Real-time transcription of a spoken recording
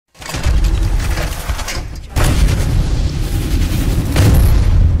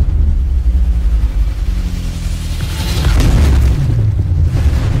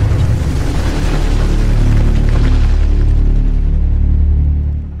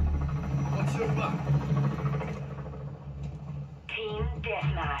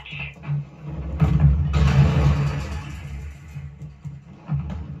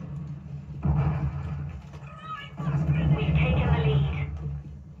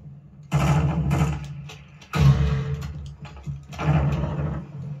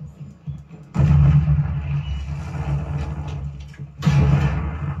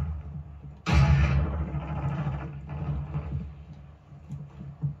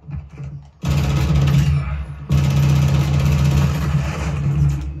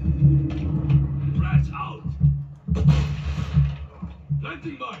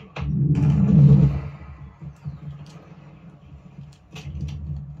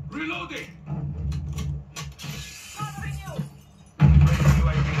Reloading! Covering you!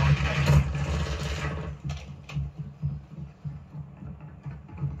 UAV on station.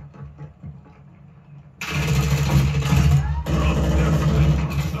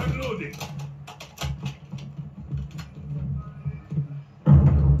 I'm loading.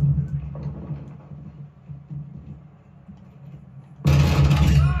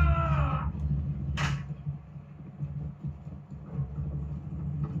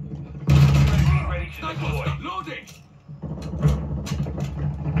 Ready to deploy. Loading!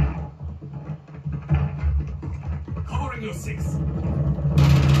 Covering your 6.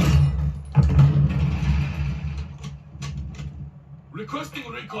 Requesting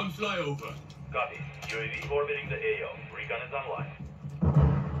recon flyover. Copy. UAV orbiting the AO. Recon is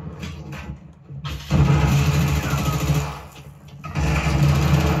online.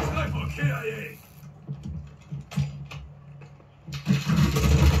 Sniper KIA.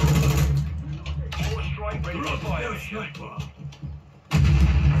 Force strike ready to Drop fire. their sniper.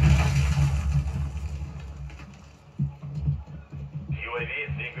 UAV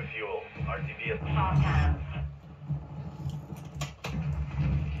is being refueled. RTV is Fast hands.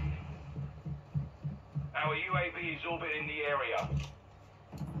 Our UAV is orbiting the area.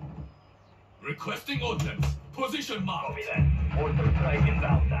 Requesting ordnance. Position mark. Copy that. Order strike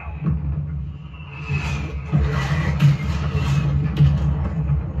inbound now.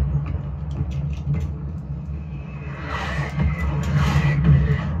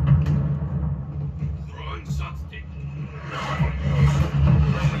 Throwing sunstick.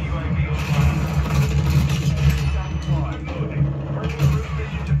 Friendly UAV online. I'm loading. Personal route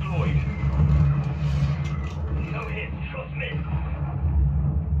mission deployed. No hit, trust me.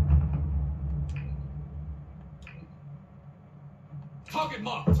 Target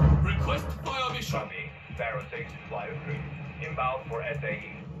marked. Request fire mission. Copy. Barrow 6, flyer 3. Inbound for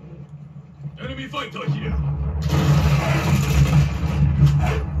SAE. Enemy fighter here.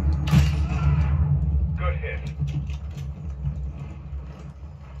 Good hit.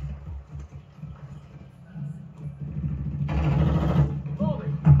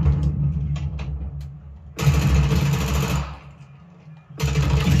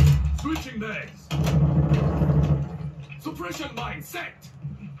 Switching bags. Suppression mine set.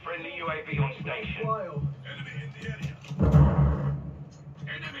 Friendly UAV on station. Enemy in the area.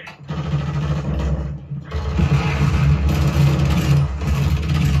 Enemy.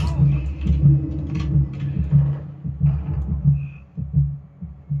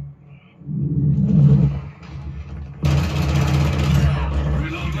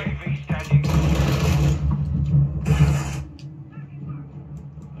 Reloading. UAV standing.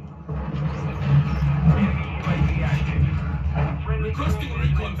 Enemy UAV active. Friendly Requesting cruise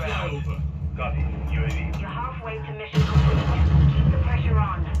missile recon inbound. flyover. Copy. UAV. You're halfway to mission.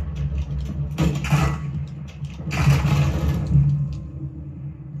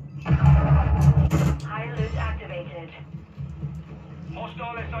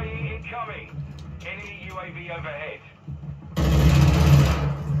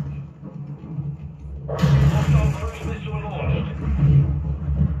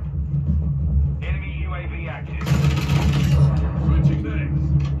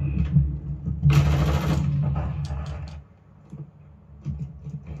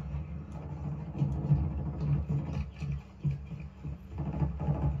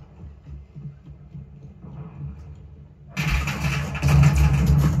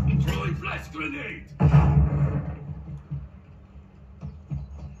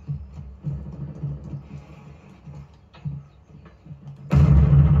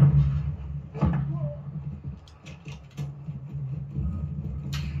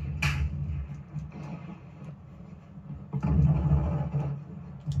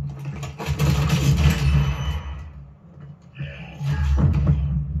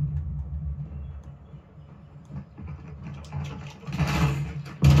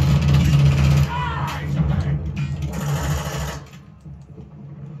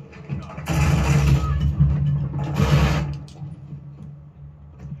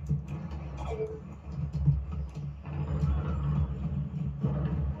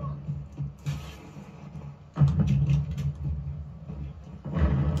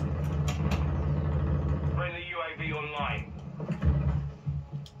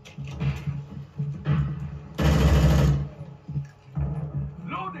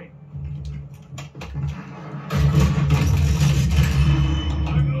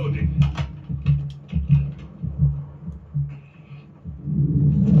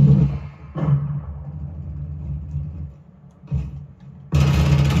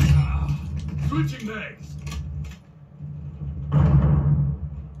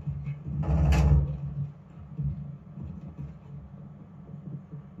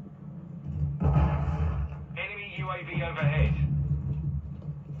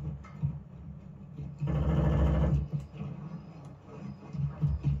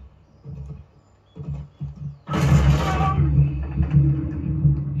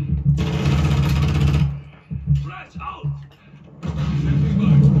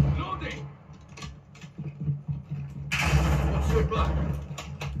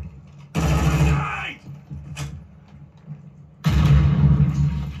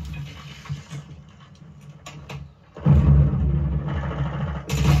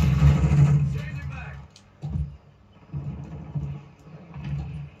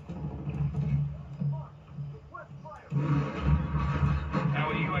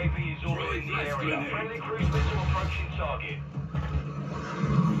 in the area. Friendly cruise missile approaching target.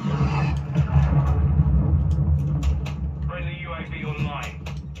 Friendly UAV online.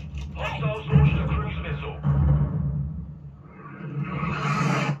 Hostiles launched a cruise missile.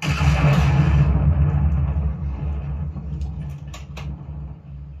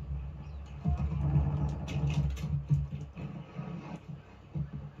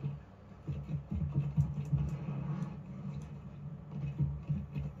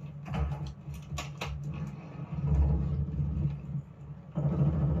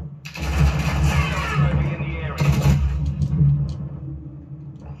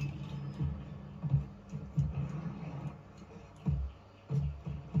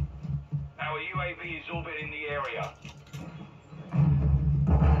 Our UAV is orbiting the area.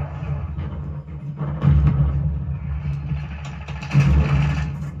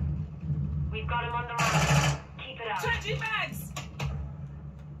 We've got him on the run. Keep it up. Changing mags!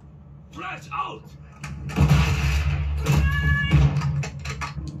 Flash out!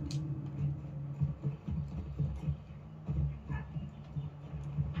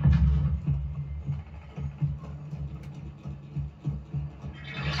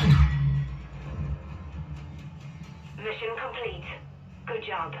 Mission complete. Good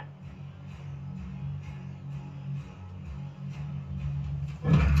job.